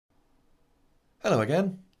Hello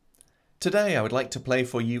again. Today I would like to play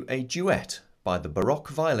for you a duet by the Baroque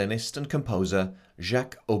violinist and composer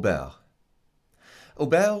Jacques Aubert.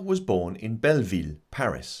 Aubert was born in Belleville,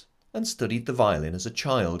 Paris, and studied the violin as a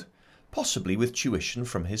child, possibly with tuition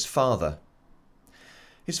from his father.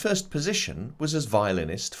 His first position was as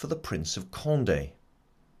violinist for the Prince of Condé.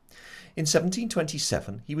 In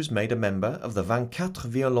 1727 he was made a member of the 24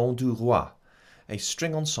 violins du roi, a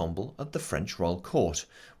string ensemble at the French royal court,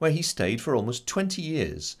 where he stayed for almost 20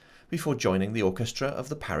 years before joining the orchestra of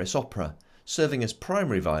the Paris Opera, serving as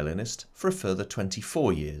primary violinist for a further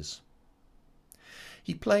 24 years.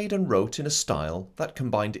 He played and wrote in a style that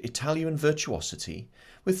combined Italian virtuosity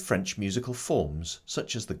with French musical forms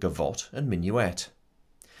such as the gavotte and minuet.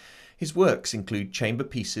 His works include chamber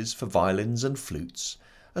pieces for violins and flutes,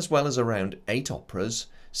 as well as around 8 operas,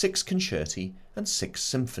 6 concerti and 6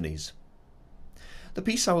 symphonies. The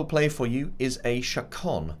piece I will play for you is a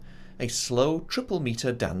chaconne, a slow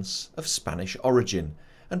triple-meter dance of Spanish origin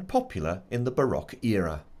and popular in the Baroque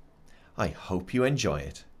era. I hope you enjoy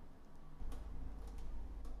it.